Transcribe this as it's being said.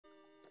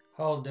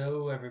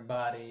Haldo,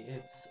 everybody.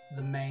 It's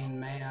the main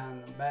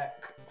man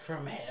back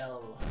from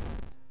hell.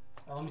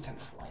 Oh, let me turn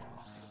this light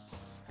off.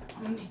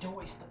 I'm gonna need to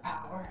waste the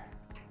power.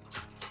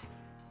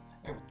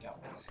 There we go.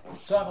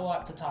 So I have a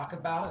lot to talk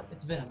about.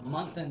 It's been a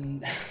month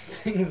and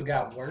things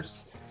got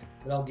worse,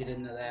 but I'll get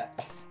into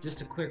that.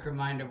 Just a quick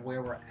reminder of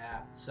where we're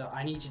at. So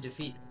I need to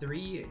defeat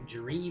 3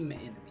 dream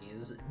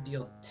enemies,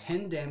 deal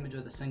 10 damage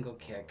with a single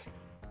kick,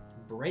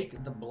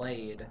 break the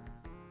blade,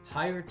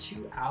 hire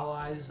 2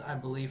 allies, I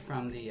believe,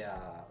 from the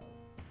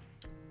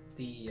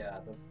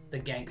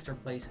gangster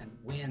place, and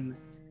win.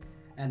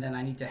 And then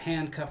I need to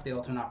handcuff the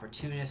ultimate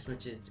opportunist,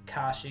 which is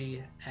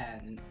Takashi.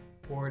 And in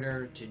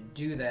order to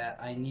do that,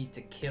 I need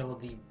to kill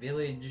the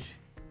village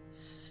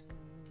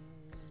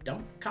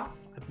stump cop.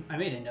 I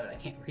made a note. I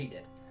can't read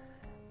it.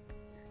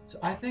 So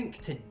I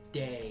think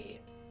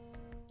today.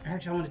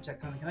 Actually, I want to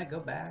check something. Can I go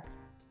back?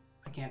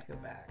 I can't go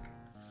back.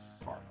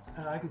 Far.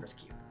 I can press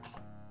Q.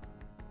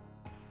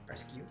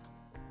 Press Q.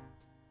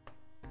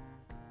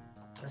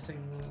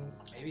 Pressing,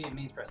 maybe it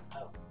means press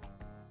O.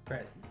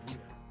 Press 0.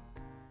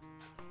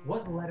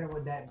 What letter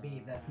would that be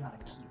if that's not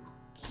a Q?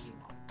 Q.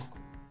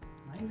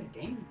 Am I in the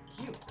game?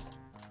 Q.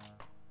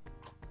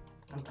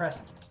 I'm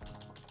pressing.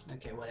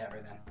 Okay, whatever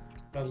then.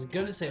 What I was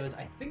gonna say was,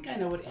 I think I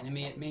know what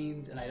enemy it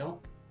means, and I don't.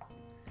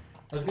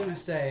 I was gonna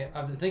say,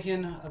 I've been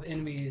thinking of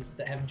enemies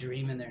that have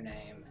dream in their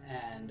name,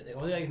 and the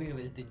only thing I can think of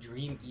is the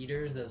dream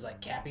eaters, those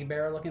like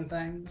capybara looking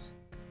things.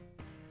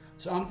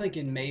 So I'm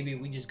thinking maybe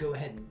we just go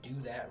ahead and do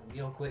that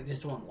real quick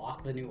just to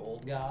unlock the new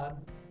old god.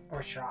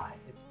 Or try.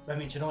 I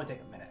mean, it should only take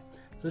a minute.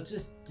 So let's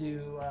just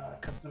do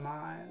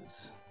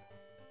customize.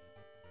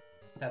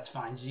 That's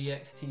fine.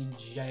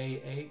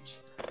 GXTJH.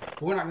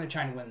 But we're not going to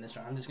try and win this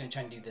round. I'm just going to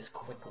try and do this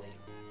quickly.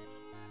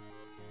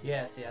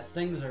 Yes,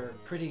 things are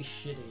pretty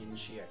shitty in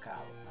Shiakawa.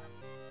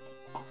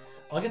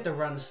 I'll get the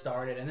run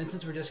started, and then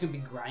since we're just going to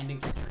be grinding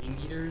for Dream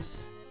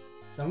Eaters,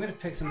 so I'm going to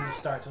pick someone who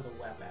starts with a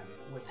weapon,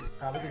 which is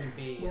probably going to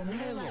be...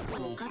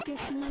 wrong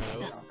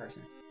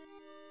person.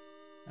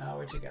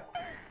 Where'd you go?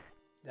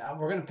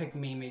 We're going to pick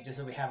Mimi just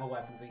so we have a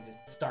weapon we can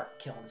just start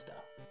killing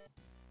stuff.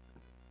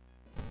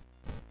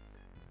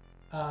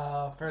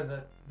 For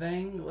the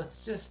thing,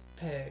 let's just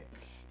pick...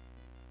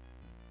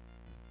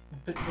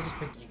 We'll just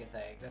pick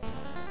Yugathay. That's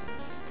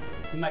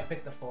fine. We might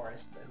pick the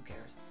forest, but who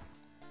cares?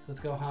 Let's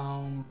go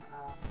home.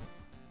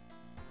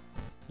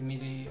 Give me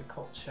the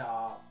occult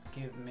shop.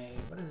 Give me...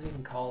 What is it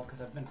even called?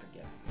 Because I've been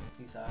forgetting.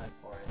 Seaside,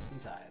 forest,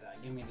 seaside.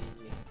 Give me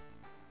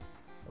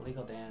the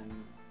illegal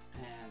den,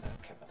 and I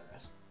don't care about the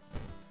rest.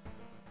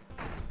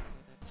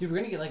 See, we're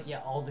gonna get like,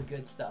 yeah, all the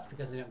good stuff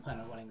because they didn't plan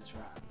on winning this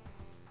run.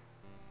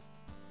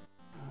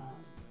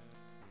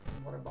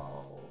 Water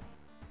bottle.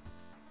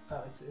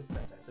 Oh, it's a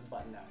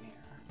button down here.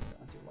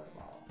 Don't do water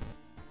bottle.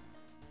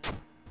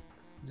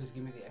 Just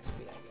give me the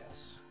XP, I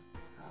guess.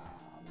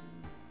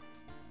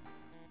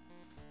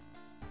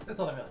 That's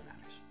all that really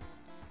matters.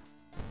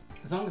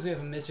 As long as we have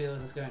a mystery,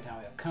 let's go in town.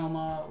 We have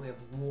coma, we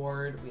have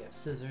ward, we have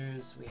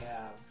scissors, we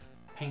have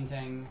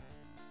painting.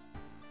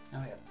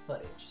 Now we have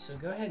footage, so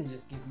go ahead and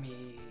just give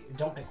me...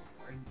 Don't pick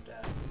ward, give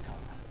me coma,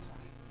 that's fine.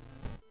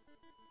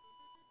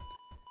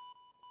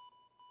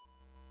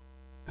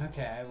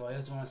 Okay, well he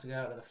doesn't want us to go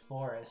out to the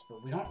forest,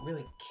 but we don't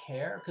really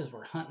care because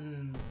we're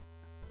hunting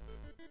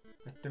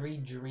for 3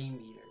 dream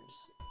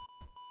eaters.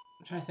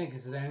 I'm trying to think,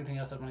 is there anything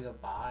else I want to go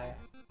buy?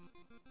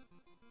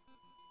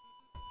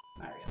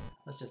 Not really.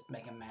 Let's just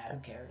make him mad, who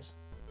cares?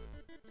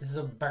 This is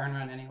a burn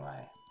run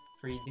anyway.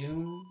 Free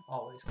Doom,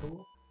 always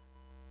cool.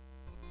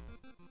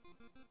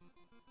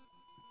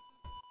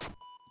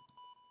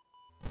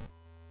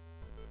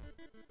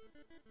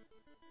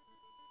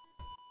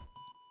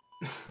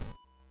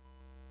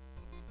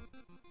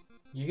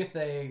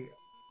 Yugathay,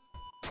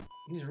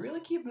 he's really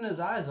keeping his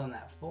eyes on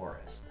that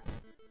forest.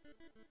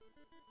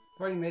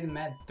 I've already made him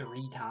mad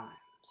 3 times.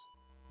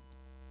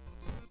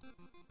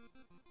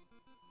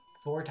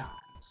 4 times.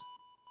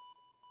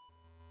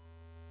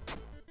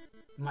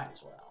 Might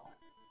as well.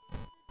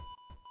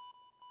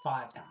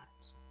 5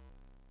 times.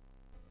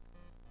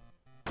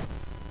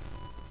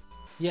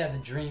 Yeah, the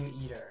Dream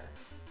Eater.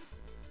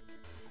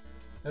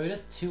 Oh, it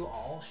is 2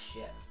 all?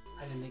 Shit.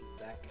 I didn't think it was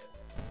that good.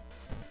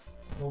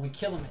 Well, we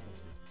kill him at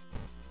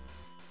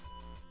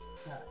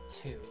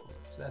 2,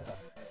 so that's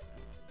alright.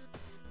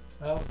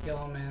 Well, kill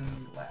him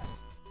in less.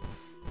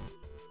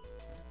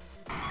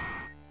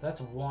 So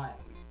that's 1.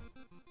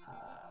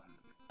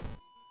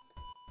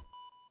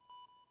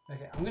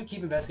 Okay, I'm gonna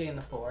keep investigating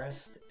the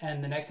forest,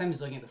 and the next time he's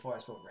looking at the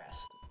forest, we'll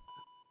rest.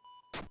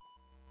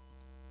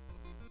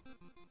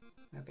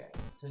 Okay,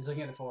 so he's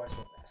looking at the forest,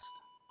 we'll rest.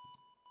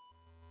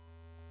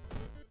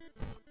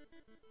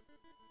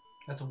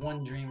 That's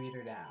 1 Dream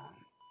Eater down.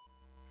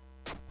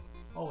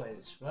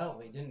 Always. Well,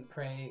 we didn't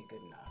pray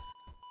good enough.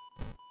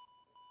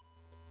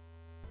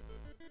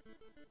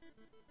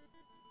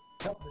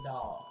 Help the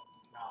dog.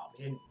 Oh,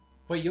 we didn't.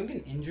 Wait, you don't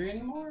get an injury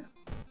anymore?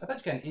 I thought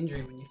you got an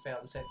injury when you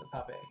failed to save the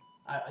puppy.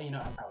 You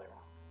know, I'm probably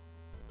wrong.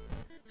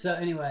 So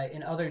anyway,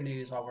 in other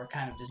news, while we're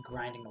kind of just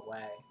grinding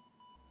away,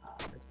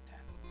 so it's a 10.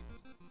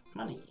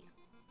 Money.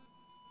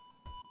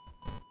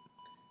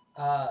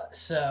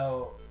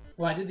 So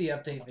when I did the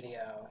update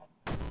video,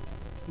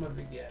 what did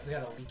we get? We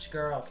got a leech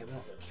girl. Okay, we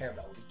don't really care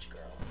about leech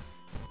girl.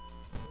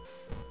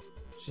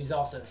 She's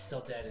also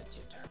still dead in 2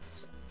 turns.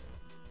 So.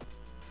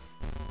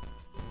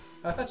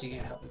 Oh, I thought you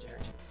gained help in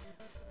Jared.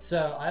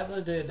 So I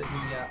uploaded the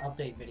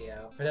update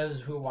video. For those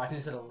who are watching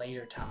this at a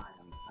later time,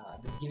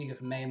 at the beginning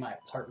of May, my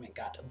apartment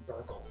got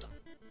burgled.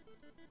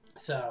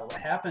 So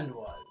what happened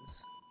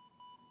was,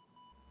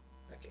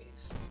 okay,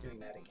 he's doing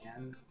that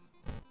again.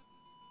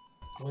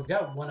 We've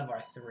got one of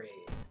our 3,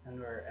 and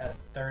we're at a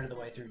third of the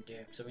way through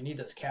Doom, so we need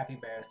those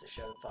capybaras to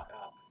show the fuck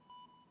up.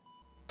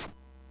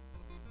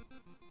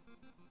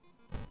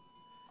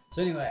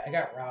 So anyway, I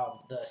got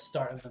robbed the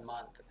start of the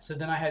month. So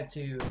then I had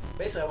to,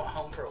 basically I went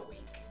home for a week,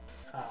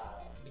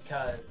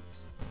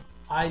 because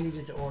I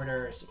needed to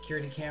order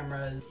security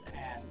cameras,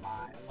 and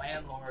my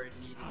landlord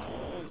needed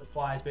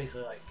supplies,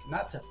 basically like,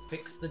 not to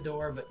fix the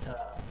door, but to,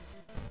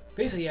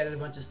 basically he added a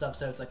bunch of stuff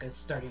so it's like a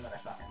sturdy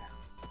motherfucker now.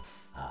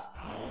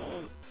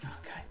 Oh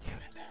god damn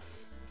it.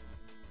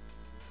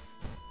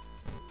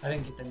 I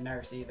didn't get the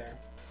nurse either.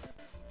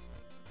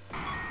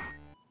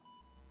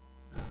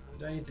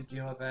 Do I need to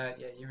deal with that?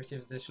 Yeah, you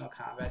receive additional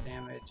combat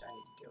damage. I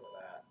need to deal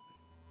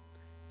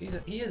with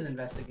that. He is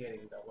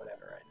investigating the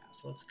whatever right now,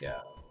 so let's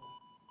go.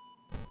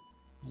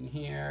 In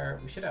here,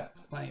 we should have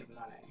plenty of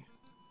money.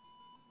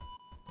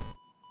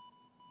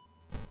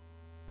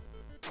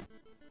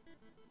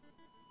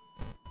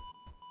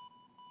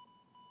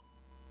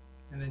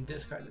 And then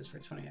discard this for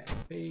 20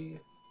 XP.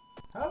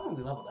 How haven't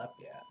we leveled up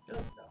yet? I feel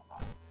like we've done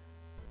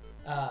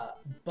a lot.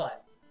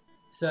 But,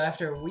 so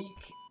after a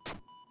week,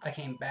 I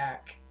came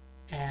back,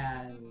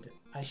 and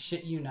I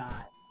shit you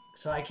not.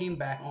 So I came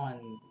back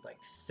on, like,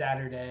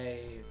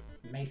 Saturday,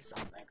 May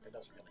something. That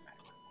doesn't really matter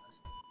what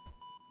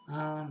it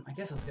was. I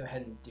guess let's go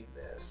ahead and do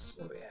this.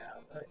 What do we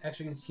have?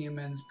 Extra against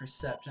humans,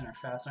 perception, or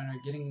fast learner,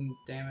 getting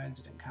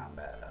damaged in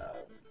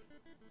combat.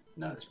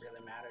 None of this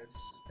really matters.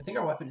 I think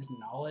our weapon is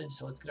knowledge,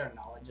 so let's get our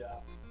knowledge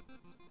up.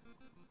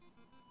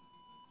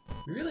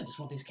 We really just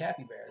want these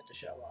capybaras to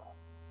show up.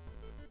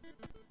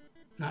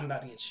 I'm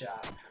about to get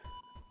shot.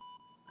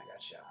 I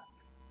got shot.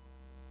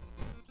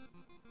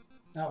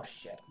 Oh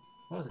shit.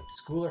 What was it?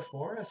 School or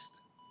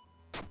forest?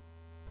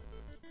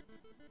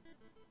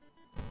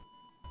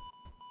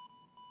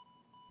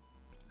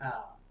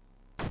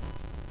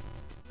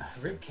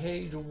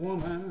 Ribcage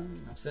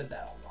woman. I've said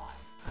that a lot.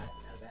 I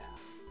know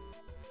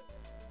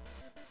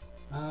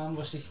that.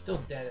 Well, she's still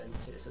dead in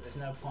 2, so there's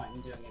no point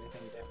in doing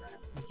anything different.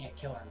 We can't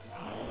kill her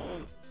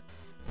anymore.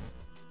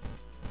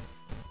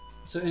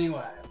 So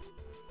anyway,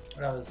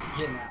 what I was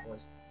getting at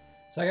was,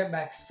 so I got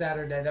back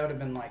Saturday. That would have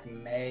been like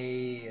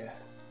May.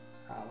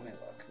 Let me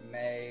look.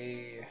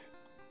 May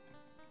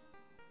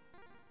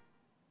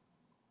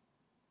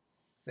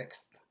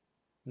 6th.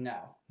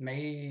 No,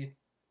 May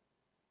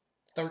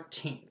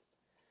 13th.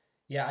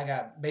 Yeah, I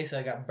got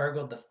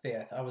burgled the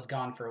 5th. I was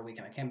gone for a week,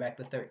 and I came back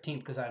the 13th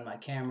because I had my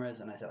cameras,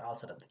 and I said I'll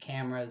set up the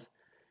cameras.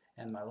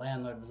 And my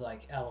landlord was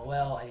like,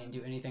 LOL, I didn't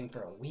do anything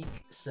for a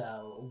week,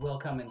 so we'll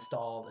come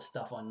install the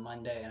stuff on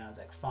Monday. And I was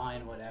like,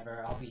 fine,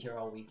 whatever. I'll be here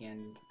all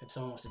weekend. If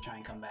someone wants to try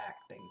and come back,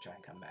 they can try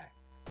and come back.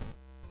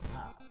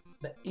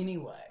 But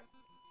anyway.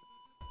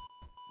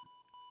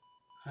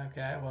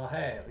 Okay, well,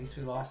 hey, at least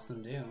we lost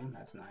some Doom.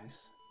 That's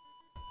nice.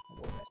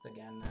 We'll rest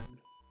again then.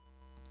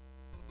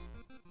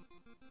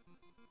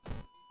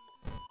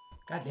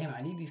 God damn it,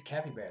 I need these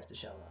capybaras to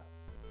show up.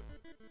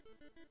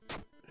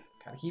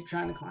 Gotta keep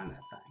trying to climb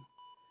that thing.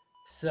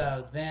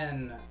 So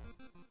then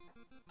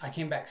I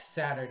came back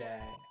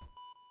Saturday,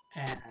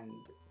 and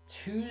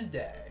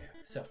Tuesday,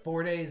 so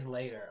 4 days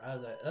later, I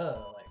was like,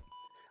 oh, like,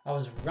 I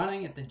was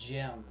running at the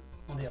gym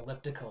on the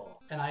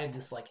elliptical, and I had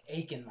this like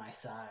ache in my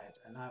side,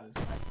 and I was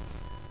like,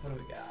 what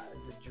do we got?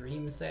 The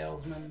dream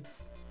salesman?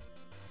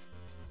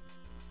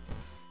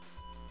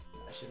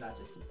 I should not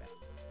just do that.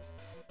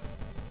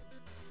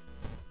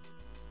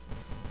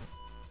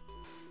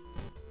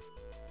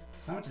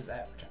 How much is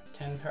that return?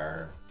 10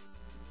 per?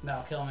 No,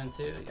 I'll kill him in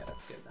 2? Yeah,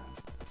 that's good then.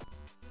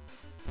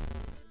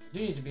 You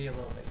do need to be a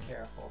little bit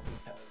careful,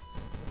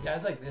 because with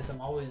guys like this, I'm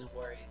always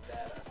worried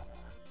that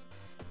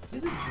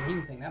this is a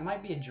dream thing. That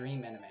might be a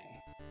dream enemy.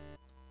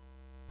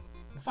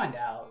 We'll find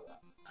out.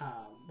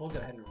 We'll go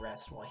ahead and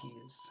rest while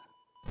he's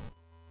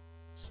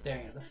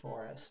staring at the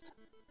forest.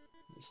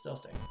 He's still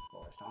staring at the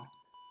forest, huh?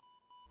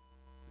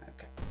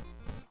 Okay.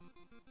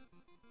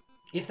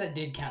 If that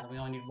did count, then we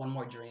only need one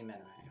more dream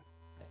enemy,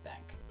 I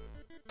think.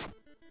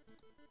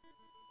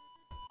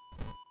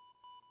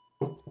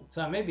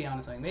 So I may be on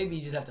something. Maybe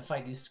you just have to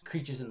fight these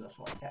creatures in the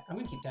forest. I'm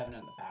gonna keep tapping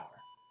on the power.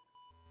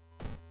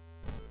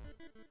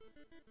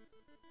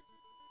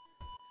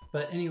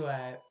 But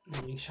anyway,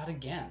 I'm getting shot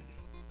again.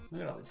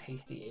 Look at all this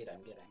hasty aid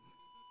I'm getting.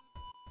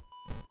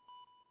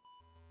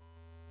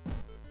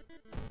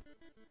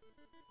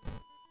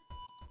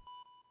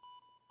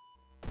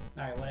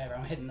 Alright, whatever.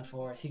 I'm hitting the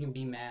forest. He can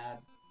be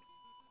mad.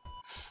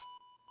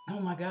 Oh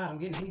my god, I'm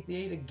getting hasty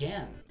aid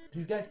again.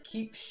 These guys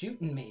keep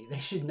shooting me. They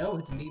should know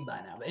it's me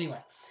by now. But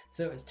anyway,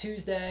 so it was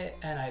Tuesday,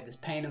 and I had this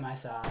pain in my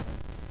side.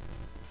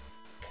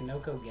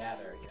 Kanoko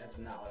Gather. Okay, that's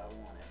not what I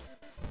wanted.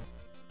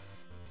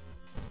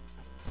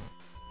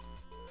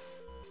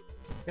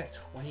 It's got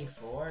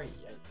 24?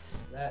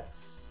 Yikes.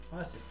 That's... Well,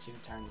 that's just 2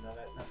 turns of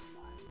it. That's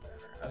fine.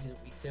 Whatever. Oh, he's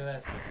weak to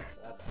it?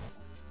 That's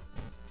awesome.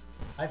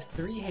 I have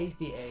 3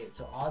 hasty 8,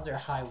 so odds are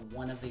high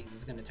one of these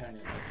is going to turn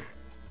into...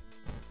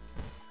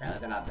 Apparently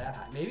they're not that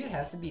high. Maybe it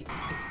has to be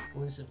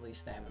exclusively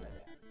stamina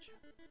damage.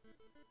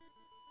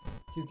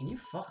 Dude, can you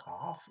fuck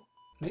off?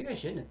 Maybe I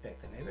shouldn't have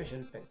picked it. Maybe I should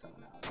have picked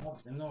someone else. I'll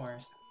assume the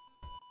worst.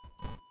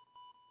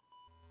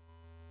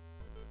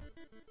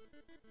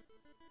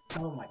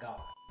 Oh my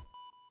god.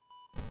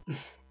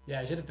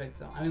 Yeah, I should have picked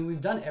someone. I mean,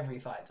 we've done every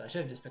fight, so I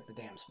should have just picked the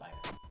damn spider.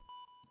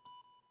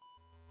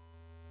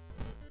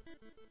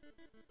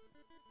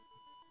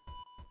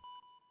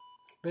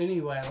 But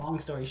anyway, long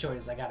story short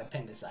is I got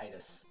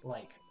appendicitis,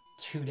 like,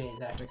 2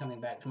 days after coming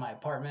back to my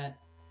apartment.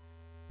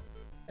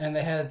 And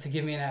they had to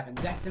give me an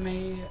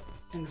appendectomy.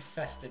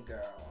 Infested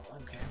girl.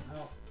 Okay,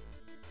 well.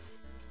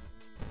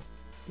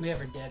 We have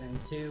her dead in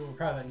 2. We're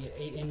probably going to get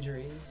 8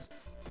 injuries.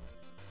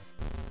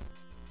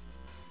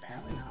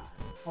 Apparently not.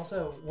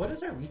 Also, what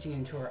does her reaching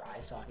into her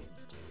eye socket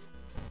do?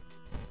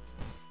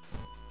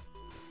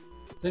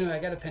 So anyway, I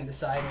got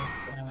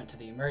appendicitis, and I went to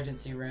the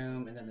emergency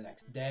room, and then the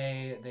next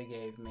day, they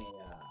gave me,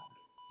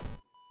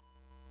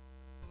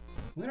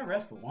 I'm gonna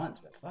rest once,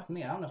 but fuck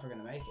me, I don't know if we're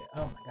gonna make it.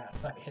 Oh my god,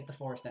 fuck it, hit the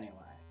forest anyway.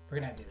 We're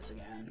gonna have to do this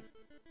again.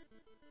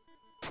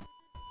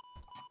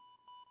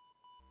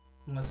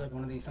 Unless like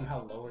one of these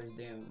somehow lowers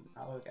doom.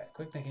 Oh, okay.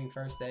 Quick thinking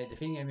first aid.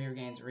 Defeating enemy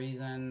regains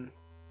reason.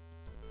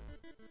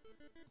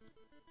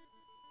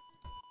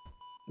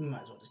 We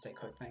might as well just take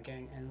quick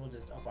thinking and we'll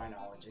just up our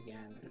knowledge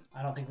again.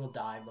 I don't think we'll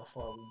die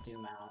before we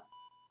doom out.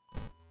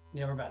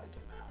 Yeah, we're about to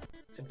doom out.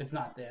 If it's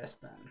not this,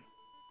 then...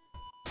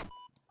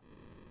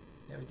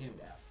 Yeah, we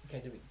doomed out. Okay,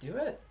 did we do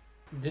it?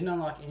 Didn't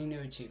unlock any new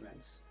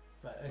achievements.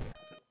 But okay.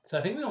 So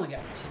I think we only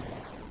got 2.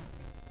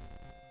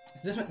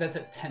 So this one, that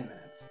took 10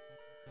 minutes.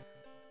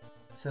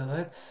 So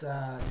let's do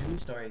a new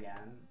story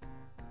again.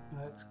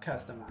 Let's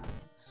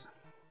customize.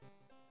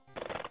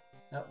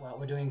 Oh, well,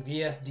 we're doing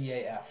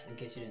VSDAF in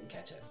case you didn't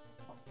catch it.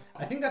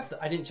 I think that's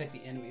the, I didn't check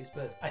the enemies,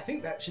 but I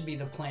think that should be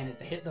the plan, is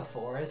to hit the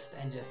forest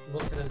and just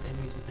look for those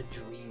enemies with the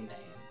dream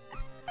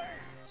name.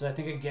 So I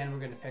think again we're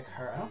gonna pick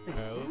her. I don't think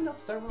does anyone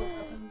else start with a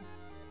weapon?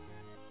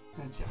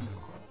 I'm gonna check real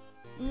quick.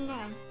 No.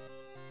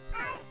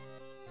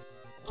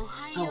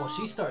 Oh well,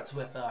 she starts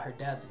with her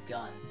dad's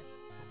gun.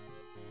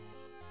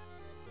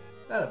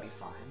 That'll be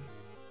fine.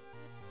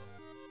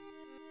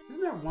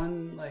 Isn't there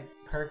one like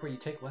perk where you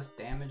take less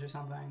damage or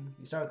something?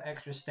 You start with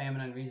extra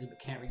stamina and reason but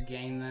can't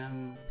regain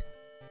them.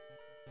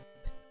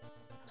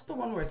 What's the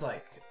one where it's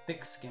like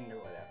thick-skinned or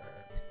whatever?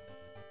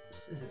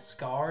 Is it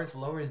Scars?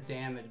 Lowers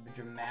damage but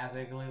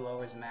dramatically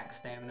lowers max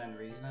stamina and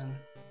reason.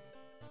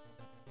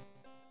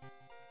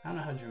 I don't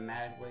know how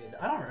dramatically.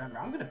 I don't remember.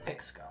 I'm gonna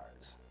pick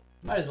Scars.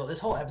 Might as well. This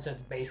whole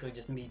episode's basically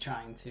just me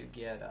trying to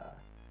get.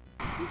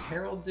 What does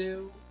Harold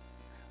do?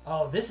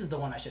 Oh, this is the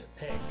one I should have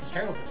picked, because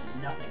Harold does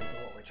nothing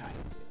for what we're trying to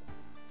do.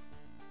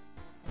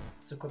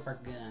 Let's equip our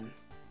gun.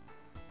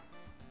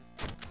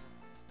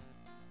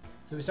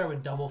 So we start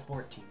with double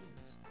 14s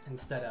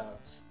instead of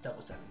double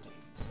 17s.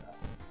 So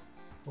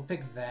we'll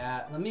pick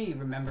that. Let me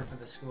remember for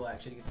the school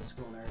actually to get the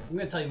school nerd. I'm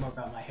going to tell you more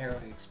about my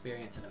harrowing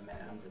experience in a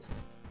minute. I'm just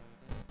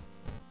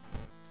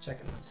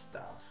checking my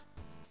stuff.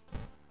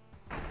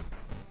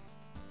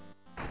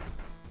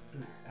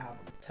 Alright, out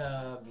of the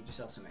tub, get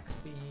yourself some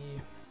XP.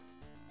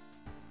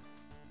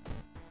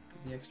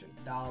 The extra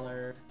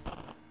 $1.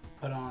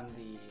 Put on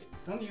the...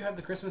 Don't you have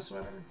the Christmas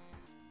sweater?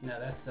 No,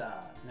 that's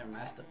never mind,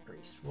 that's the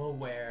priest. We'll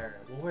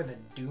wear the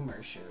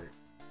Doomer shirt.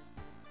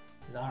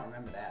 Cause I don't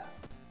remember that.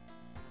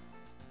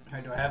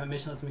 Alright, do I have a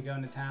mission that lets me go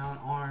into town?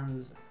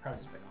 Arms. Probably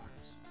just pick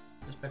arms.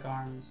 Just pick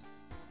arms.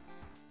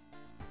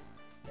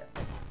 Yeah,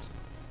 pick arms.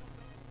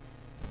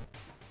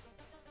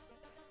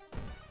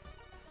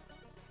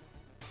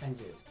 And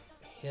just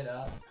hit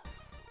up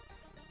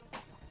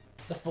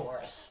the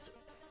forest.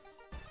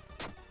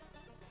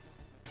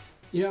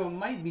 You know, it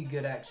might be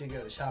good actually to go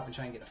to the shop and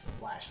try and get a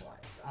flashlight.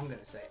 I'm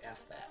gonna say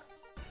F that.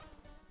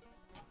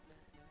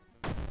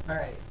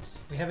 Alright,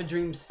 we have a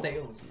dream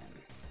salesman.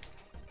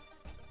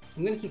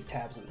 I'm gonna keep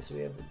tabs on this.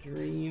 We have the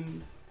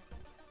dream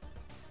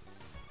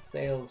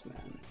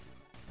salesman.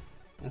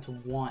 That's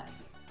 1.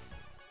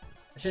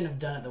 I shouldn't have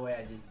done it the way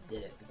I just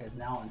did it, because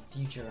now on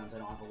future runs I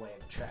don't have a way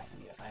of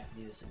tracking it if I have to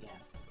do this again.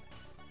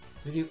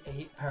 So we do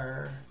 8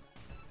 per.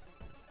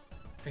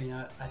 Or you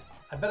know what?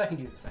 I bet I can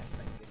do the second if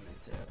I can get them in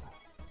too.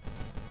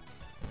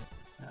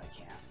 No, I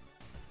can't.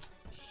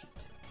 Shoot.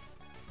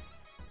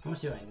 How much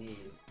do I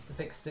need? I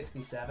think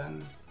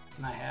 67,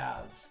 and I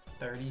have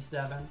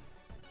 37.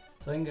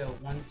 So I can go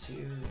 1,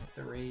 2,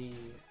 3,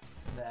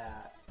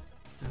 that.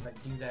 And if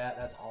I do that,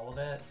 that's all of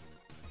it.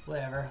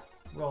 Whatever.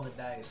 Roll the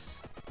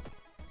dice.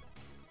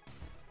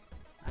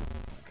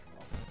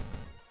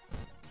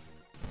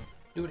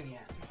 Do it again.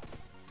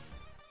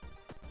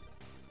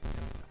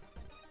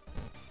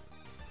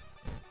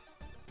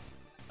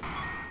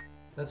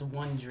 That's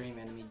 1 dream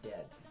enemy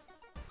dead.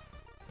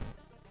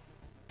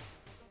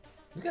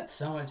 We got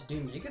so much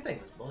Doom. You could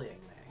think was bullying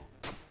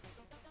me.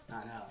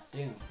 I know,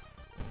 Doom.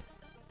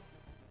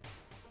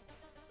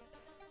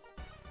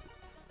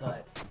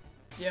 But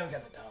yeah, we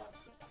got the dog.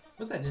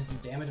 What's that? Just do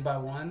damage by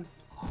 1?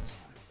 Awesome.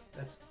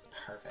 That's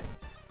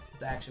perfect.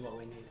 That's actually what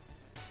we need.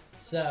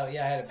 So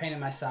yeah, I had a pain in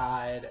my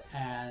side,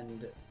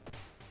 and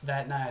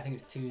that night, I think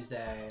it was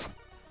Tuesday.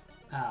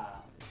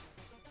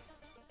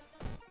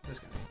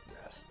 Just gonna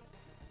rest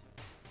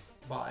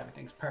while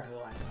everything's perfectly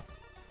lined up.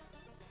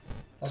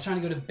 I was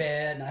trying to go to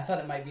bed, and I thought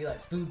it might be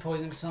like food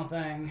poisoning or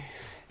something,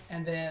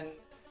 and then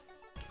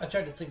I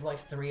tried to sleep for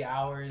like 3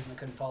 hours, and I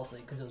couldn't fall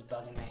asleep because it was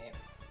bugging me.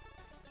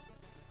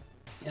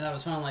 And I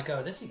was feeling like,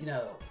 oh, this, you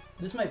know,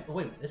 this might,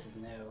 wait a minute, this is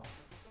new.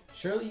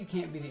 Surely you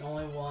can't be the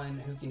only one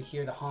who can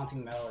hear the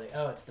haunting melody.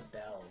 Oh, it's the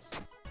bells.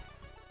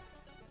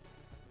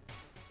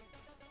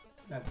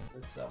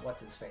 That's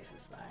what's his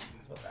face's thing,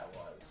 is what that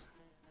was.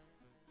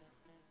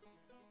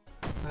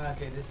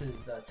 Okay, this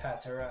is the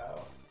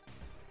Tataro.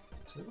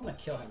 So we want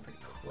to kill him pretty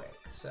quick,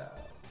 so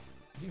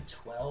do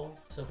 12.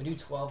 So if we do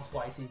 12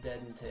 twice, he's dead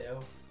in 2.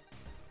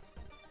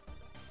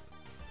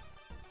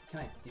 Can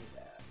I do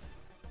that?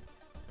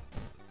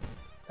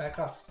 That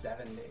costs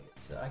 70,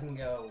 so I can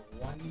go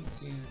 1,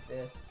 2,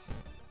 this,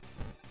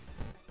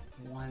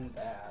 1,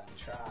 that, and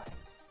try.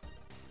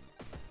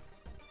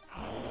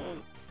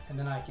 And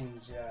then I can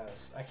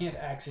just, I can't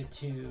actually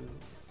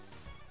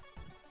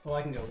well,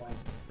 I can go 1, 2,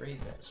 3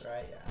 this,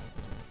 right? Yeah.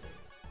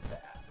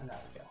 That, and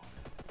that'll kill him.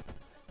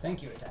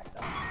 Thank you, attack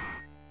dog.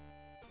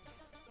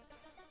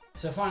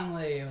 So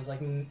finally, it was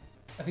like, I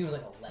think it was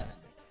like 11.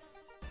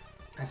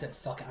 I said,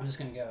 fuck it, I'm just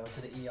gonna go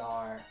to the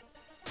ER.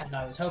 And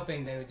I was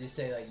hoping they would just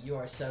say, like, you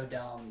are so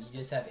dumb, you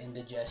just have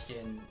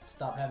indigestion,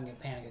 stop having a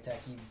panic attack,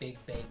 you big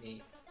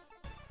baby.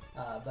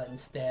 But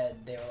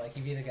instead, they were like,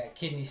 you've either got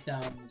kidney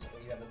stones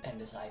or you have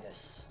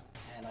appendicitis.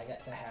 And I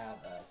got to have,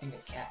 I think,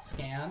 a CAT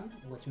scan,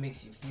 which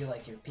makes you feel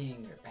like you're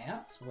peeing your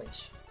pants,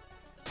 which,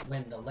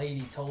 when the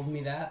lady told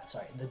me that,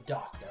 sorry, the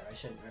doctor, I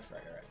shouldn't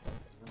refer to her as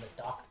the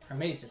doctor, or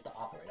maybe it's just the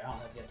operator, I don't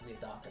know if you have to be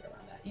a doctor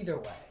around that. Either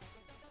way,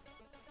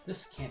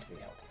 this can't be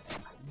helped. Am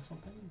I hiding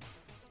something?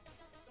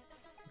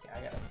 Okay,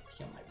 I gotta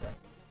kill my brain.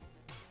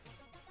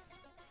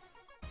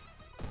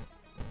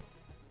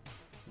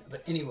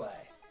 But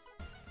anyway,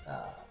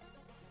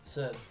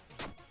 so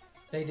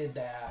they did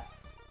that,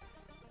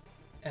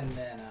 and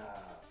then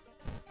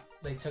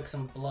they took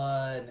some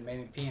blood and they made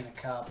me pee in a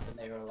cup, and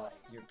they were like,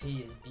 your pee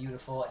is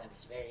beautiful and it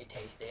was very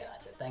tasty, and I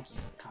said, thank you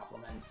for the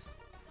compliments.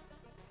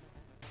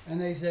 And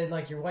they said,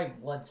 like, your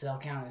white blood cell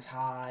count is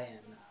high,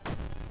 and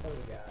what do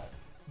we got?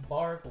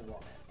 Bark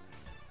woman.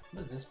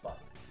 What is this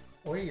button?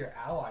 Order your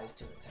allies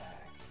to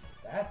attack.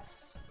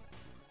 That's,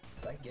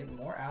 does that get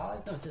more allies?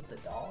 No, it's just the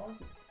dog?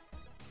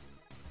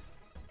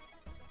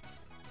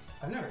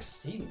 I've never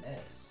seen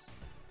this.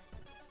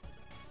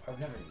 I've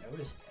never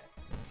noticed it.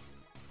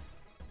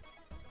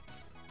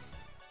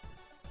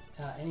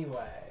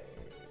 Anyway,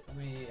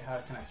 how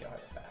can I kill her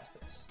the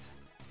fastest?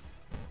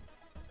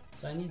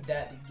 So I need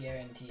that to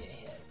guarantee a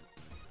hit.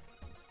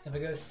 If I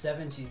go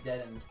 7, she's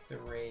dead in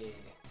 3.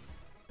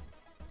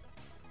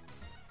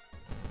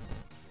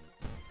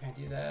 Can I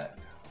do that?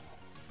 No.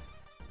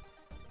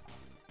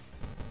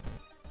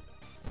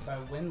 If I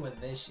win with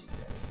this, she's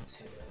dead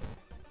in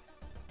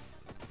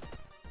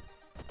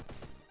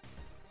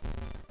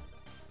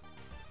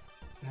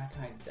 2. How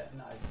can I?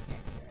 No, I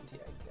can't guarantee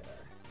I get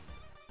her.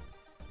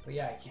 But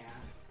yeah, I can.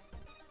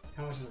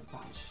 How much is a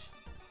punch?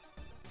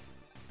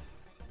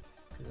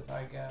 Because if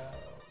I go,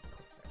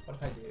 what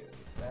if I do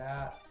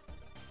that?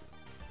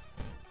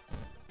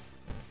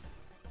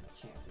 I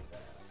can't do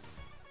that.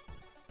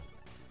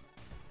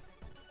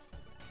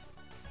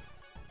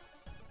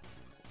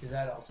 Is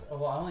that also? Oh,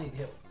 well, I only need to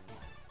hit.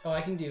 Oh,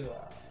 I can do.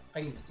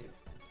 I can just do.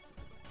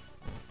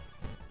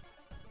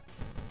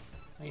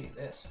 I need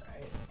this,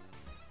 right?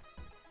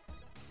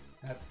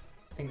 I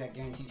think that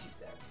guarantees she's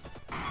dead.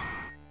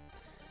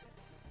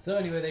 So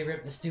anyway, they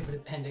ripped the stupid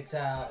appendix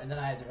out, and then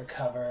I had to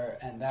recover,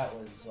 and that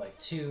was like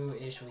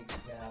 2-ish weeks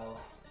ago.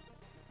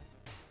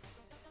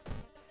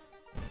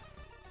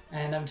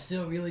 And I'm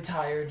still really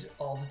tired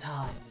all the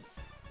time.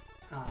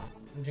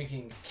 I'm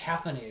drinking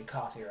caffeinated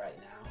coffee right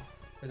now.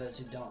 For those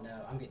who don't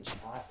know, I'm getting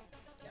shot.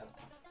 Yep.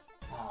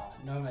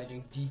 Normally I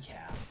drink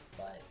decaf,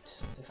 but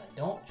if I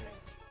don't drink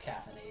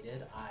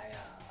caffeinated, I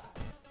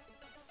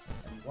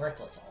am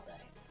worthless all day.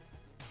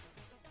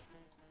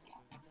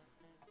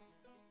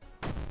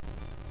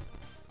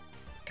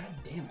 God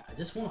damn it, I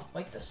just want to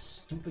fight the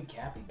stupid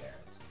Cappy Bears.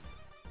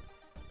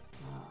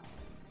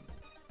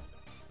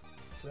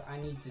 So I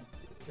need to,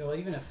 well,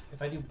 even if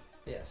I do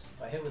this,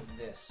 if I hit with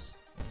this,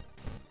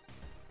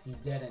 he's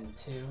dead in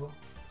 2.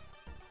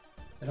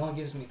 It only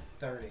gives me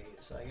 30,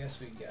 so I guess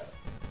we go.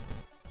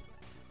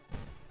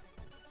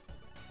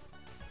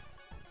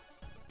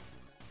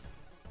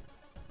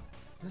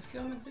 Does this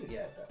kill him in 2? Yeah,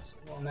 it does.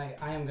 Well, now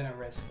I am gonna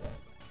risk it.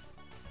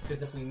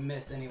 Because if we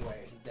miss anyway,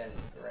 he's dead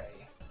in 3.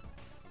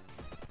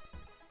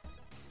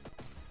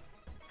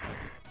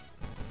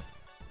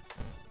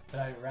 But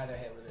I'd rather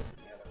hit with this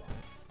than the other one.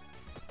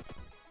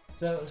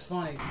 So it was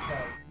funny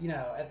because, you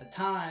know, at the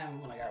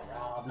time when I got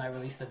robbed and I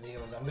released the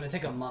video, I'm going to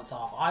take a month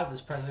off. I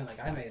was presently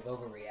like, I may have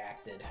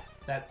overreacted.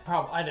 That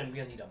probably, I didn't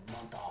really need a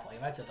month off. Like,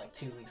 if I said like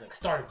 2 weeks, like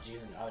start of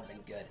June, I would have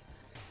been good.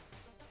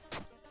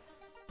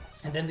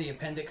 And then the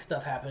appendix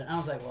stuff happened. And I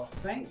was like, well,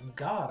 thank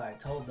God I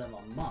told them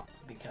a month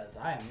because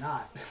I am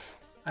not.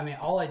 I mean,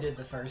 all I did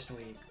the first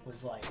week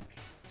was like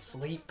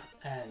sleep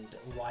and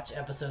watch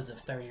episodes of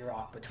 30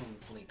 Rock between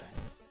sleeping.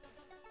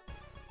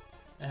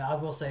 And I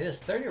will say this,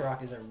 30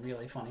 Rock is a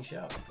really funny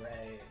show.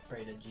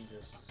 Pray to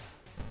Jesus.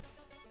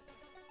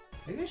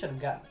 Maybe I should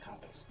have gotten the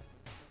compass.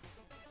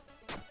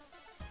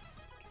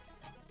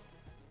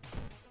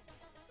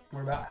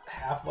 We're about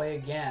halfway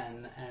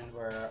again, and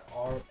we're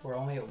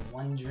only at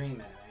one dream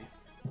enemy.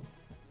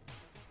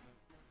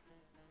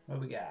 What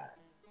do we got?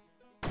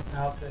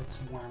 Oh, it's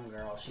Worm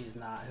Girl. She's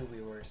not who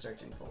we were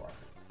searching for.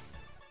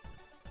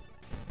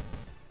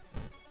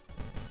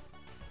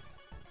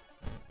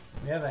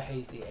 We have a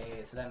hasty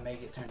 8, so that may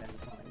get turned into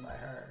something by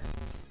her.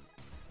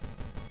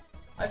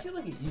 I feel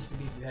like it used to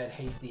be if you had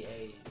hasty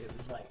 8, it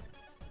was like,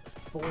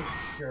 for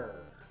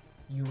sure,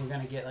 you were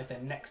gonna get, like, the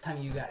next time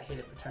you got hit,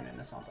 it would turn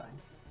into something.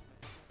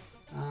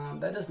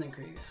 That doesn't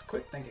increase.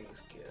 Quick thinking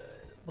is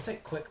good. We'll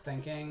take quick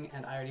thinking,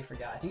 and I already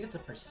forgot. I think it's a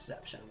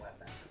perception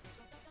weapon.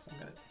 So I'm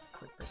gonna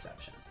click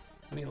perception.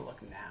 Let me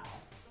look now.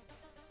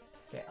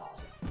 Okay,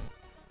 awesome.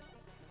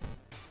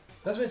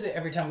 That's basically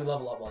every time we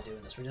level up while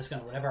doing this. We're just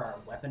gonna, whatever our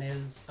weapon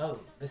is.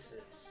 Oh, this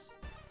is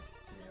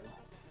new.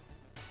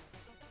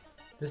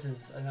 This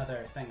is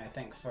another thing I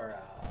think for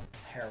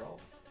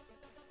Harold.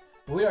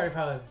 But we already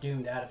probably have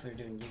doomed out if we were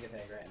doing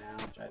Yugateg right now.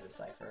 Try to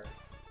decipher.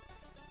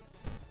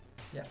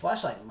 Yeah,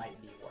 flashlight might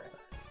be worth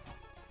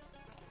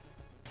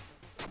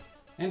it.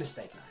 And a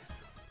steak knife.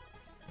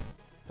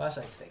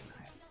 Flashlight, steak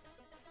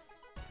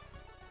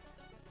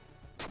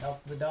knife.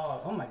 Help the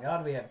dog. Oh my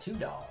god, we have 2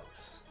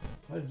 dogs.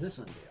 What does this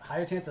one do?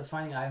 Higher chance of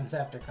finding items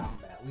after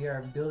combat. We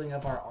are building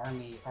up our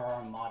army, our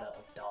armada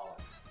of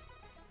dogs.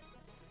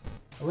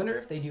 I wonder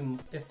if they do,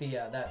 if the,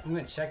 I'm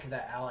gonna check if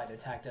that allied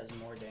attack does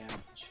more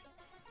damage.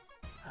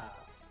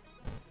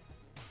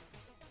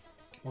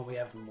 When we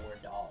have more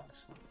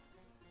dogs.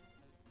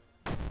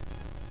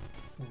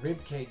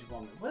 Ribcage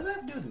woman. What does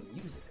that do with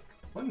music?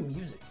 What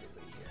music did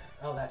we hear?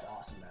 Oh, that's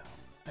awesome though.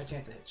 My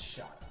chance of hit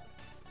shot up.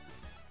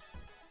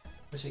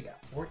 What she got?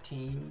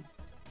 14.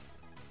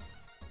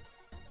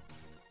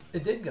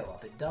 It did go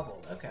up. It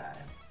doubled. Okay.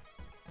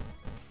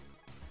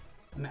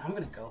 I mean, I'm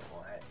gonna go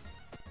for it.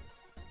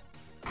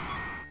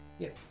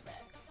 Get it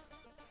back.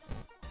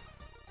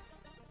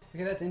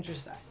 Okay, that's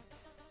interesting.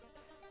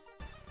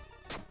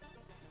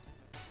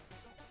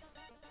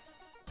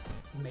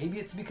 Maybe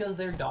it's because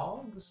they're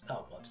dogs?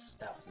 Oh, whoops.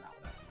 That was not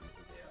what I wanted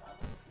to do. I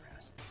wanted to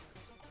rest.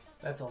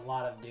 That's a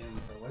lot of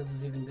doom for, what does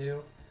this even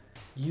do?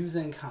 Use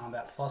in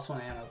combat,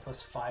 +1 ammo,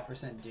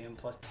 +5% doom,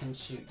 +10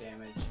 shoot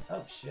damage.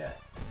 Oh, shit.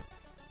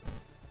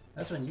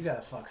 That's when you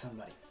gotta fuck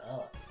somebody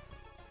up.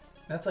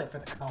 That's like for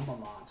the coma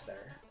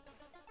monster.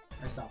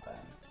 Or something.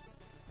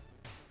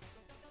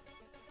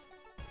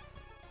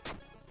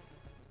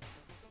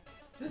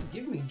 Just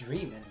give me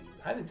dream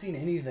enemies. I haven't seen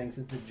anything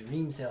since the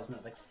dream salesman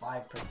at like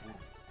 5%.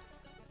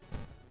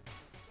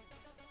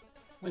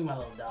 Look at my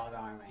little dog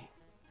army.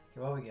 Okay,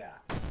 what we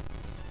got?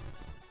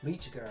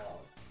 Leech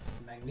Girl.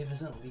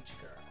 Magnificent Leech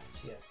Girl.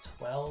 She has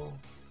 12.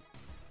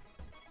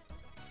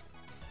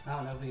 I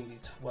don't know if we can do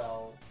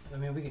 12. I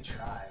mean, we could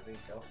try. We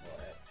could go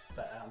for it.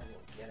 But I don't think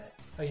we'll get it.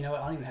 Oh, you know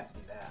what? I don't even have to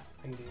do that.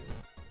 I can do...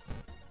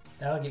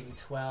 That'll get me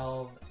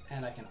 12,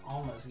 and I can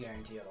almost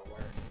guarantee it'll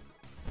work.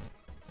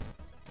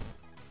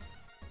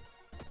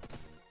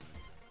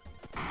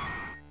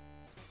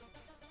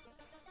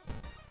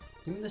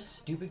 Give me the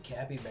stupid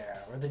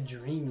capybara, or the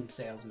dream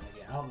salesman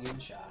again. I'll give it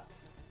a shot.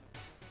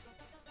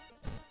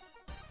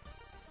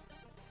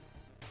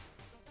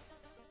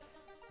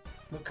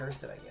 What curse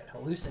did I get?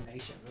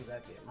 Hallucination. What does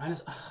that do?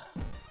 Minus...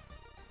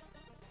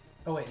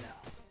 Oh wait, no.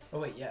 Oh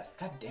wait, yes.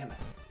 God damn it.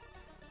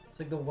 It's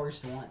like the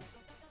worst one.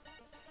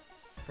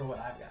 For what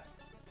I've got.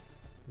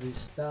 Lose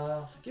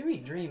stuff. Give me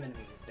dream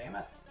enemies, damn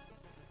it.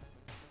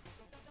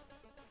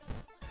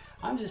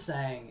 I'm just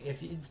saying,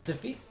 if it's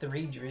defeat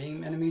 3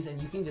 dream enemies and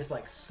you can just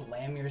like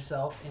slam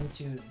yourself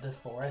into the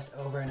forest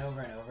over and over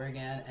and over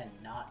again and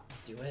not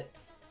do it,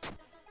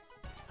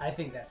 I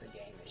think that's a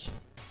game issue.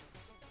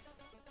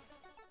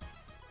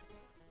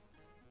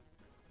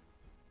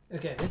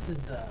 Okay, this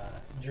is the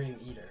Dream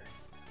Eater.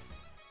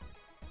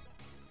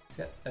 It's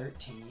got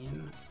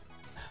 13.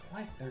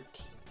 Why 13?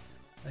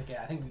 Okay,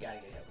 I think we gotta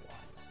get hit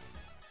once.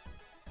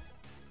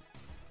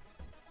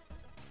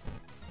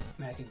 I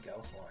mean, I could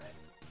go for it.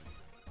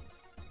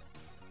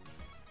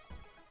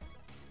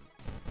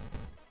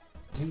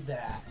 Do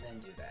that, and then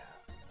do that.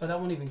 Oh, that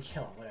won't even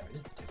kill him. Whatever,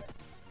 just do it.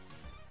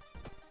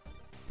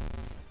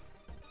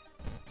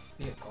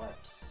 Be a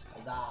corpse.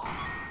 Huzzah!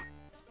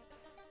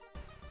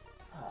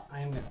 I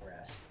am gonna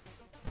rest.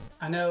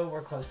 I know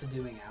we're close to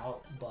dooming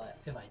out, but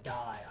if I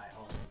die, I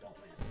also don't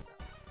win, so.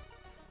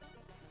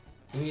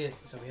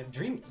 So we have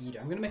Dream Eater.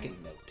 I'm gonna make a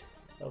note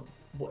of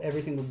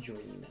everything with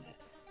dream in it.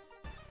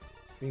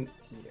 Dream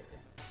Eater.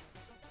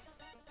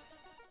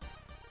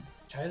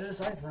 Try to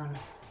decipher him.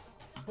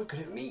 What could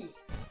it mean?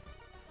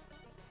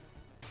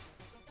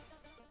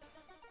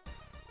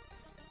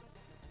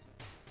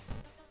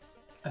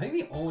 I think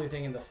the only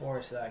thing in the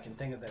forest that I can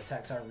think of that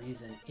attacks our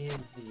reason is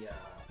the,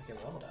 okay,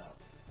 leveled up.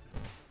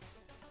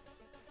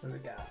 What do we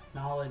got?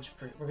 Knowledge,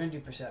 we're gonna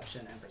do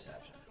perception and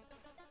perception.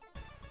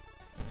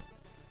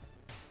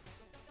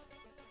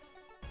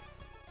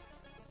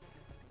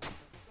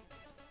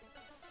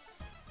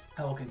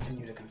 I will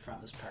continue to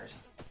confront this person.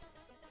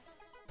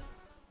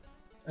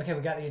 Okay,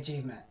 we got the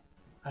achievement.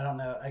 I don't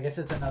know, I guess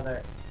it's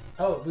another,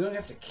 oh, we don't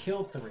have to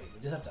kill 3, we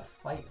just have to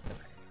fight 3.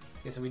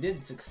 Okay, so we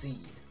did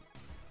succeed.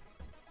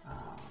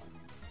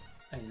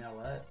 Oh, you know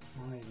what?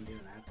 I'm not even doing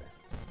that then.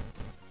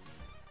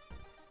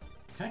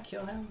 Can I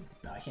kill him?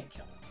 No, I can't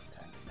kill him all the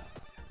time. There's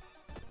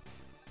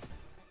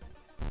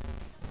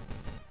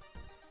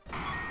no.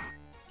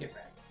 Get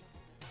wrecked.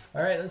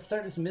 Alright, let's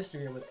start this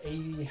mystery with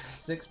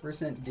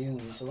 86%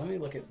 doom. So let me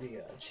look at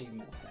the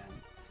achievements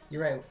then.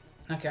 You're right.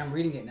 Okay, I'm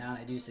reading it now and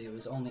I do see it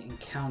was only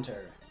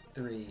encounter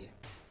 3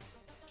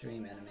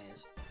 dream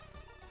enemies.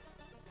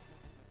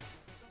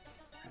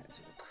 Alright,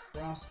 so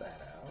we'll cross that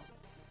out.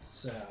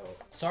 So,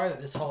 sorry that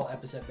this whole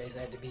episode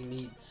basically had to be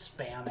me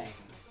spamming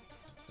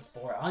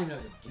before. I don't even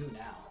know what to do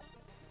now.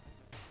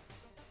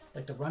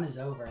 Like, the run is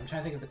over. I'm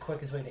trying to think of the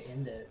quickest way to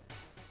end it.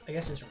 I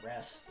guess just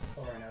rest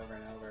over and over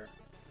and over.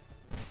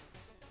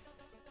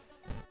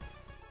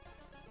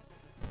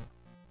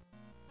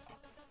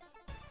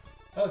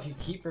 Oh, if you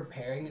keep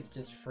repairing, it's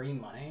just free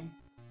money?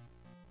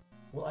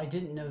 Well, I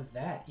didn't know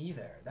that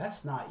either.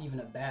 That's not even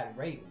a bad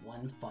rate.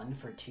 1 fun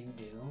for 2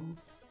 doom?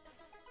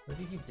 What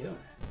do you keep doing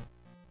it?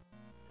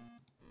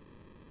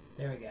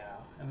 There we go.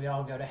 And we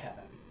all go to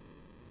heaven.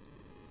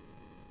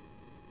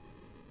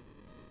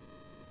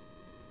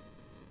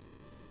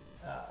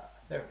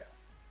 There we go.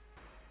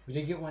 We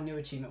did get 1 new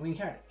achievement. We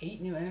encountered 8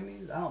 new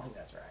enemies? I don't think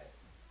that's right.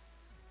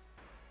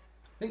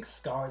 I think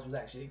Scars was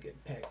actually a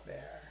good pick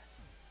there.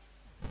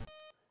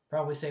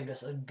 Probably saved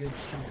us a good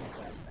chunk of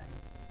questing.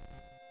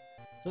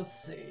 So let's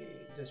see.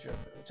 Just real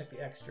quick. We'll check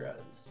the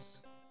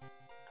extras.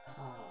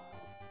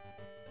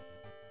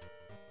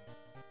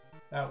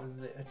 That was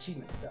the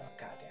achievement stuff.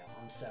 Goddamn.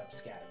 I'm so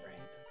scatterbrained.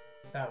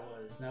 That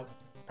was, nope,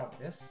 probably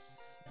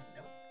this.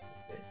 Nope,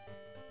 this.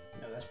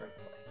 No, that's Break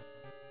the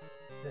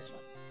Blade. This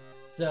one.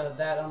 So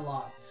that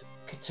unlocked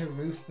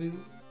Katarufu,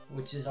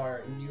 which is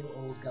our new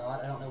old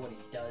god. I don't know what he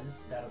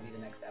does. That'll be the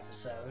next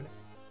episode.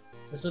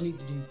 So I still need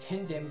to do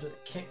 10 damage with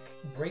a kick,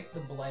 break the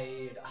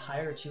blade,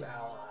 hire 2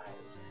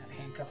 allies, and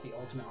handcuff the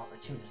ultimate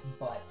opportunist.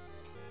 But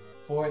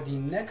for the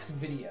next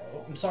video,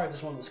 I'm sorry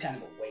this one was kind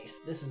of a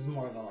waste. This is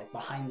more of a like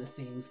behind the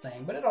scenes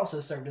thing, but it also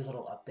served as a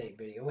little update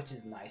video, which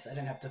is nice. I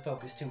didn't have to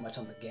focus too much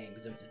on the game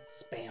because it was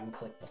just spam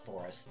click the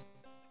forest.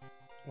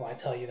 Well, I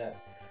tell you that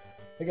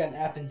I got an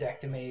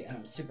appendectomy and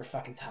I'm super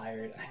fucking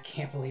tired, and I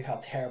can't believe how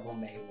terrible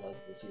May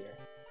was this year.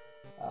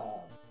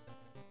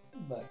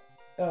 But,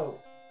 oh,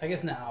 I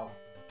guess now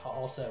I'll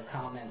also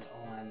comment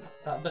on,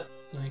 but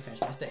let me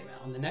finish my statement.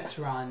 On the next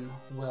run,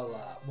 we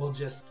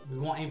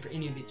won't aim for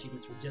any of the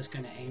achievements. We're just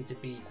going to aim to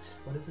beat,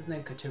 what is his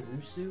name?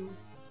 Katarufu?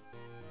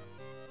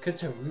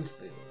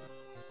 Katarufu.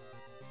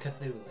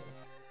 Cthulhu.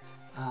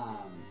 I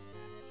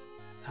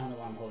don't know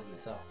why I'm holding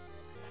this up.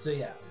 So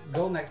yeah,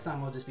 goal next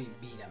time will just be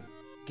beat him.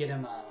 Get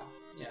him,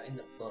 you know, in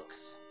the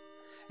books.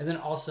 And then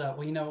also,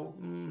 well, you know,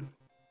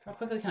 how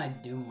quickly can I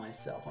doom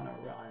myself on a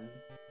run?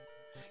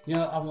 You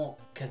know, I won't,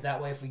 because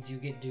that way if we do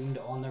get doomed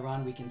on the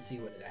run, we can see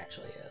what it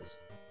actually is.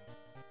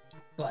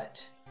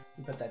 But,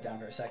 we put that down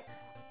for a sec.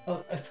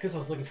 Oh, it's because I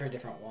was looking for a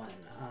different one.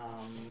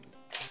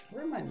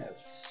 Where are my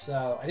notes?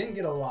 So, I didn't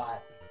get a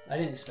lot. I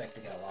didn't expect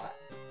to get a lot.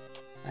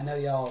 I know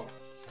y'all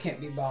can't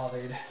be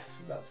bothered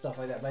about stuff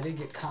like that, but I did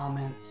get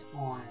comments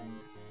on,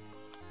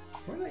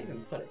 where did I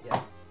even put it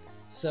yet?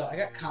 So, I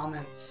got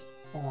comments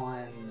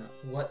on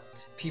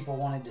what people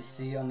wanted to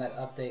see on that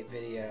update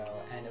video,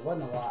 and it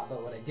wasn't a lot,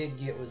 but what I did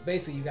get was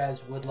basically you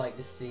guys would like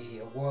to see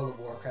a World of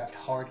Warcraft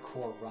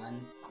hardcore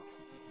run.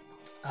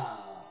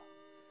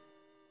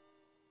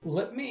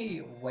 Let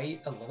me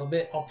wait a little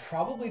bit. I'll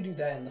probably do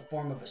that in the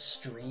form of a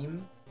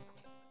stream.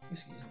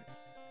 Excuse me.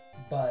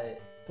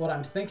 But what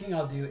I'm thinking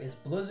I'll do is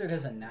Blizzard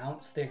has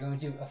announced they're going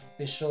to do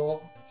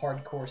official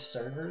hardcore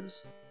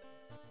servers.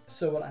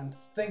 So what I'm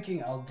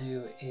thinking I'll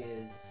do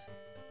is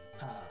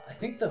I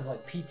think the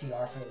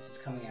PTR for this is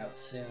coming out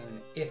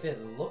soon. If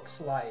it looks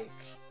like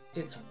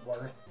it's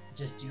worth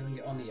just doing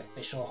it on the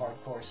official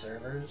hardcore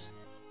servers,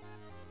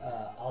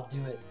 I'll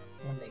do it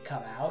when they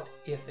come out.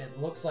 If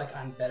it looks like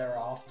I'm better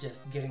off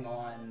just getting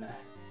on,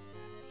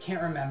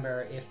 can't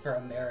remember if for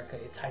America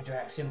it's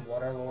Hydraxian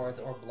Waterlords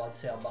or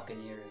Bloodsail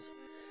Buccaneers,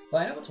 but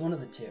I know it's one of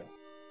the two.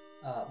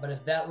 But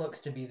if that looks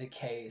to be the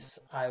case,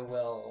 I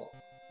will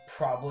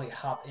probably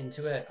hop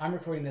into it. I'm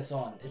recording this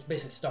on, it's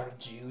basically start of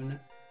June.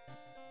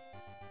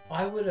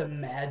 I would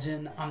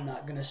imagine I'm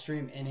not going to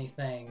stream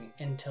anything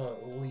until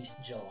at least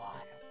July.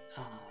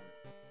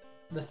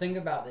 The thing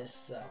about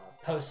this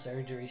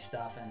post-surgery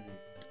stuff and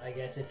I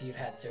guess if you've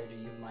had surgery,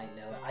 you might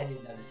know it. I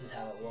didn't know this is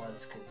how it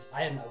was because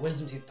I had my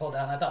wisdom tooth pulled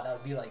out, and I thought that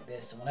would be like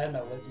this. And when I had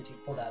my wisdom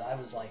tooth pulled out, I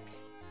was like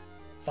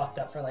fucked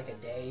up for like a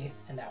day,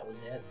 and that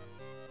was it.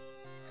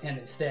 And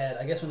instead,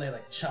 I guess when they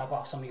like chop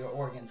off some of your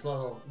organs, it's a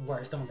little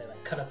worse than when they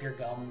like cut up your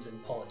gums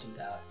and pull a tooth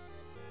out.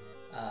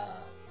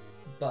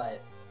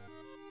 But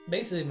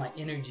basically, my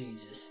energy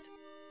just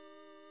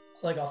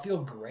like I'll feel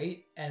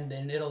great, and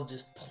then it'll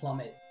just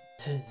plummet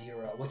to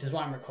zero, which is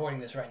why I'm recording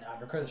this right now. I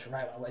record this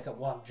right when I wake up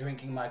while I'm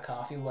drinking my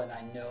coffee when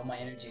I know my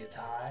energy is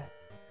high.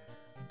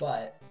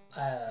 But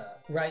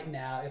right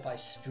now, if I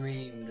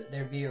streamed,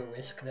 there'd be a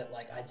risk that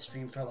like I'd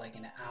stream for like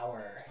an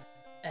hour,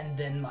 and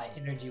then my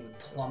energy would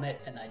plummet,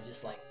 and I'd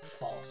just like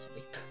fall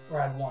asleep, or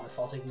I'd want to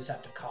fall asleep and just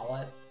have to call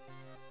it.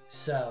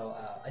 So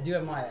I do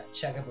have my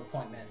checkup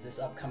appointment this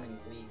upcoming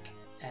week,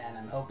 and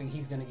I'm hoping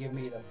he's going to give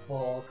me the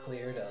full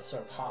clear to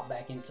sort of hop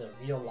back into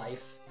real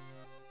life.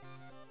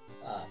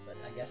 But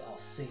I guess I'll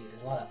see.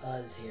 There's a lot of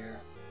uhs here.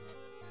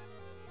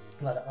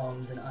 A lot of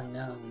ums and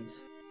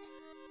unknowns.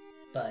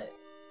 But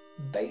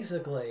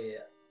basically,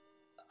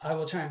 I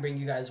will try and bring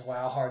you guys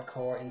WoW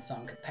Hardcore in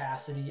some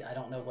capacity. I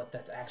don't know what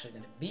that's actually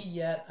going to be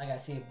yet. I gotta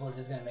see if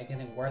Blizzard's going to make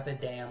anything worth a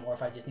damn, or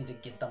if I just need to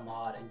get the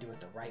mod and do it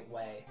the right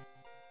way.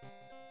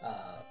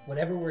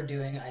 Whatever we're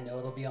doing, I know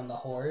it'll be on the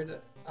Horde.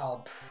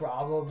 I'll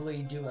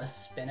probably do a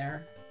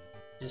spinner.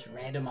 Just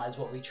randomize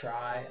what we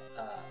try.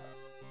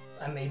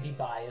 I may be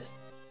biased.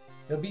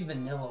 It'll be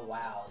vanilla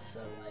WoW,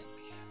 so like,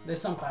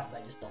 there's some classes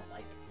I just don't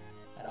like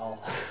at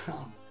all.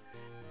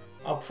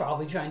 I'll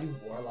probably try and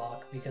do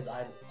Warlock because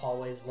I've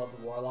always loved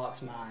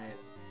Warlocks. I'm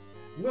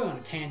going on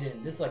a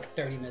tangent. This is like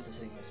 30 minutes of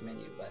sitting in this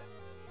menu, but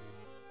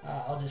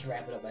I'll just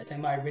wrap it up by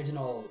saying my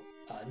original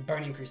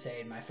Burning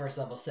Crusade, my first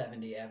level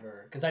 70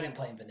 ever, because I didn't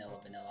play in vanilla.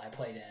 I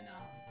played in,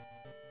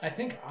 I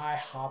think I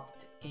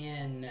hopped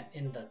in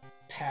the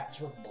patch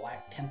with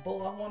Black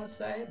Temple, I want to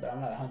say, but I'm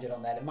not 100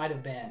 on that. It might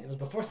have been, it was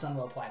before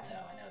Sunwell Plateau,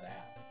 I know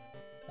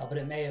that. But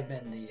it may have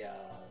been the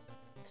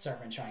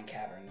Serpent Shrine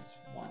Caverns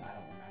one, I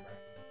don't remember.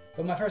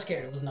 But my first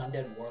character was an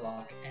Undead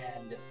Warlock,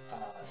 and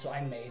so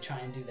I may try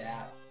and do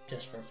that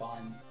just for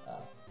fun.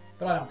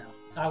 But I don't know.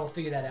 I will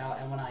figure that out,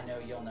 and when I know,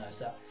 you'll know.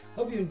 So,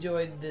 hope you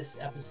enjoyed this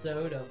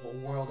episode of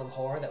World of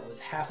Horror that was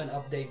half an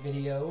update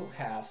video,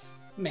 half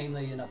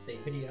mainly an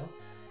update video.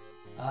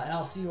 And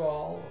I'll see you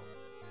all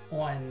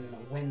on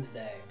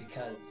Wednesday,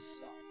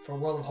 because for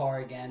World of Horror,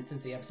 again,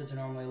 since the episodes are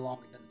normally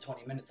longer than the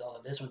 20 minutes,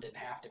 although this one didn't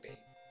have to be,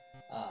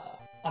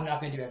 I'm not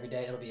going to do every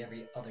day. It'll be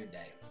every other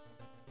day.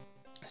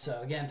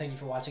 So again, thank you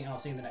for watching, and I'll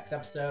see you in the next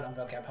episode. I'm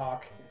Vocab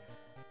Hawk,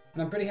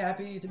 and I'm pretty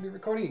happy to be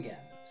recording again.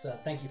 So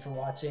thank you for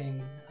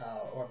watching,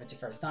 or if it's your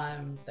first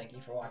time, thank you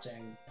for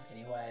watching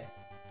anyway.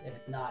 If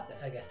it's not,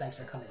 I guess thanks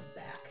for coming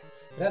back.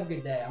 But have a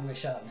good day. I'm going to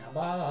shut up now.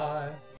 Bye!